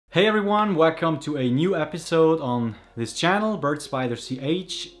Hey everyone, welcome to a new episode on this channel,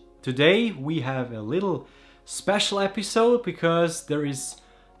 birdspidersCH. Today we have a little special episode because there is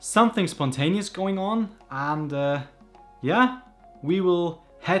something spontaneous going on, and yeah, we will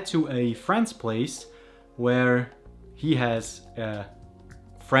head to a friend's place where he has a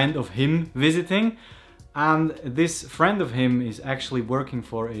friend of him visiting, and this friend of him is actually working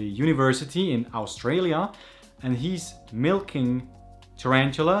for a university in Australia, and he's milking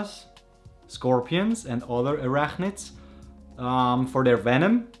tarantulas, scorpions and other arachnids for their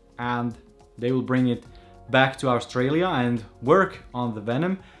venom, and they will bring it back to Australia and work on the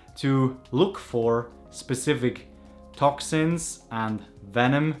venom to look for specific toxins and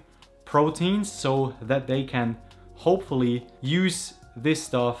venom proteins so that they can hopefully use this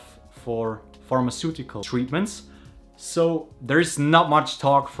stuff for pharmaceutical treatments. So there's not much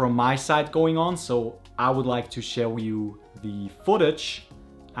talk from my side going on, so I would like to show you the footage,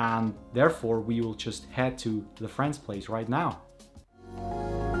 and therefore we will just head to the friend's place right now.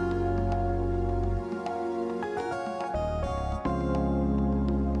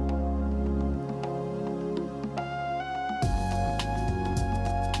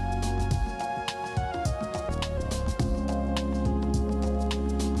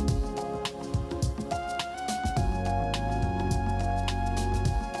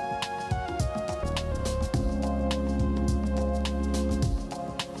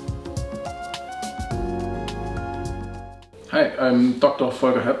 Hi, I'm Dr.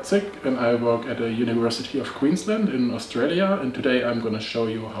 Volker Herzig and I work at the University of Queensland in Australia, and today I'm going to show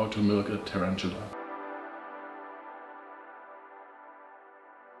you how to milk a tarantula.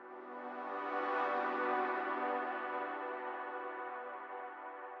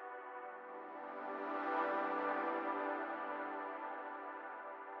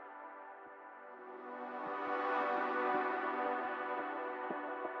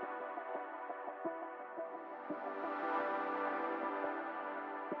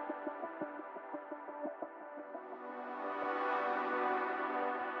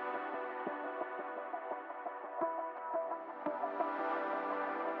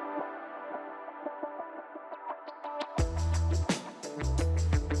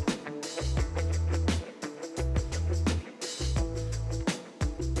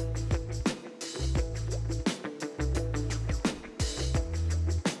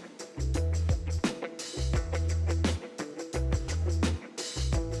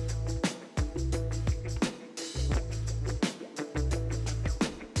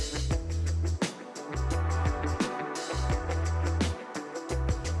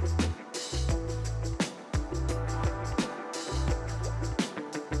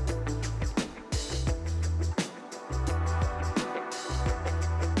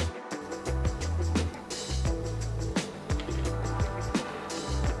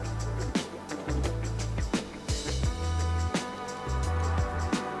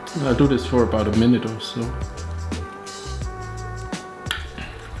 I'll do this for about a minute or so.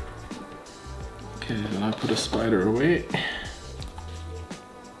 Okay, then I put a spider away.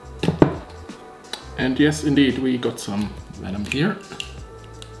 And yes, indeed, we got some venom here.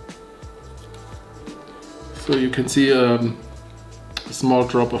 So you can see a small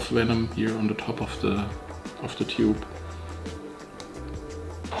drop of venom here on the top of the tube.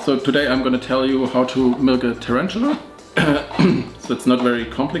 So today I'm going to tell you how to milk a tarantula. So it's not very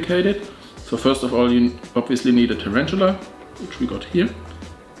complicated. So first of all, you obviously need a tarantula, which we got here,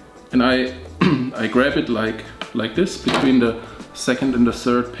 and I grab it like this between the second and the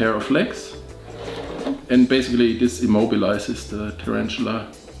third pair of legs, and basically this immobilizes the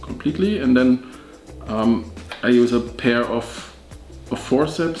tarantula completely. And then I use a pair of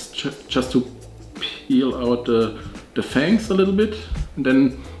forceps just to peel out the fangs a little bit, and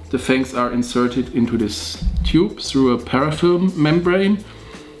then the fangs are inserted into this tube through a parafilm membrane.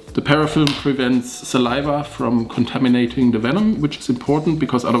 The parafilm prevents saliva from contaminating the venom, which is important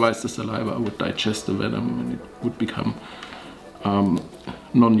because otherwise the saliva would digest the venom and it would become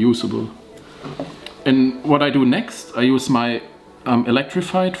non-usable. And what I do next, I use my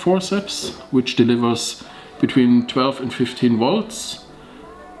electrified forceps, which delivers between 12 and 15 volts.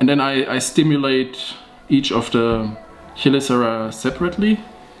 And then I stimulate each of the chelicera separately.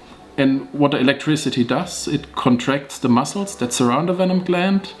 And what the electricity does, it contracts the muscles that surround the venom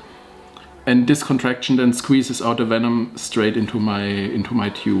gland, and this contraction then squeezes out the venom straight into my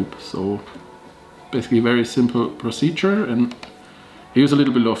tube. So basically a very simple procedure, and I use a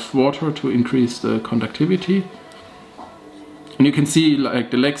little bit of water to increase the conductivity. And you can see like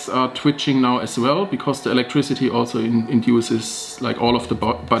the legs are twitching now as well, because the electricity also induces like all of the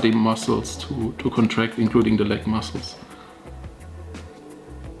body muscles to contract, including the leg muscles.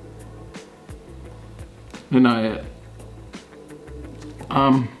 Then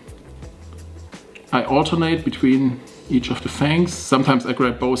I alternate between each of the fangs. Sometimes I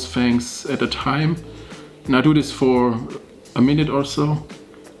grab both fangs at a time, and I do this for a minute or so.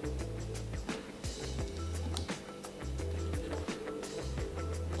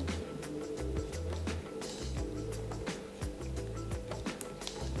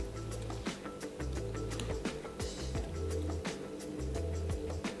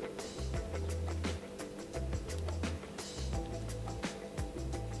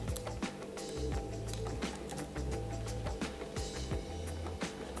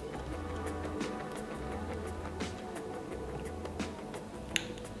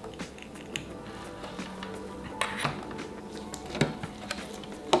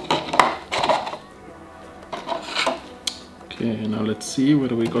 Okay, now let's see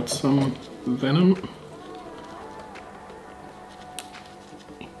whether we got some venom.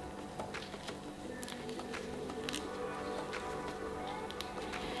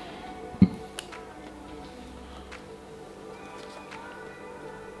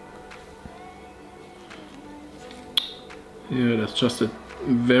 Yeah, that's just a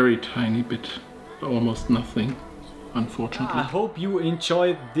very tiny bit, almost nothing. Unfortunately. I hope you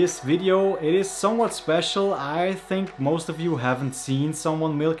enjoyed this video. It is somewhat special. I think most of you haven't seen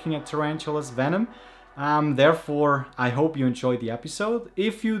someone milking a tarantula's venom. Therefore, I hope you enjoyed the episode.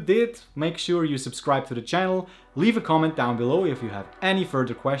 If you did, make sure you subscribe to the channel. Leave a comment down below if you have any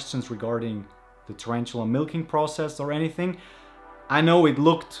further questions regarding the tarantula milking process or anything. I know it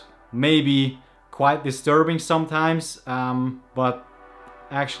looked maybe quite disturbing sometimes, but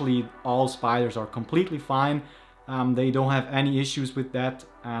actually all spiders are completely fine. They don't have any issues with that,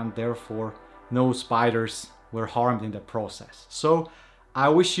 and therefore no spiders were harmed in the process. So I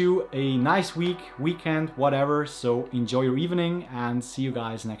wish you a nice week, weekend, whatever. So enjoy your evening and see you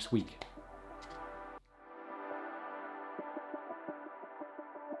guys next week.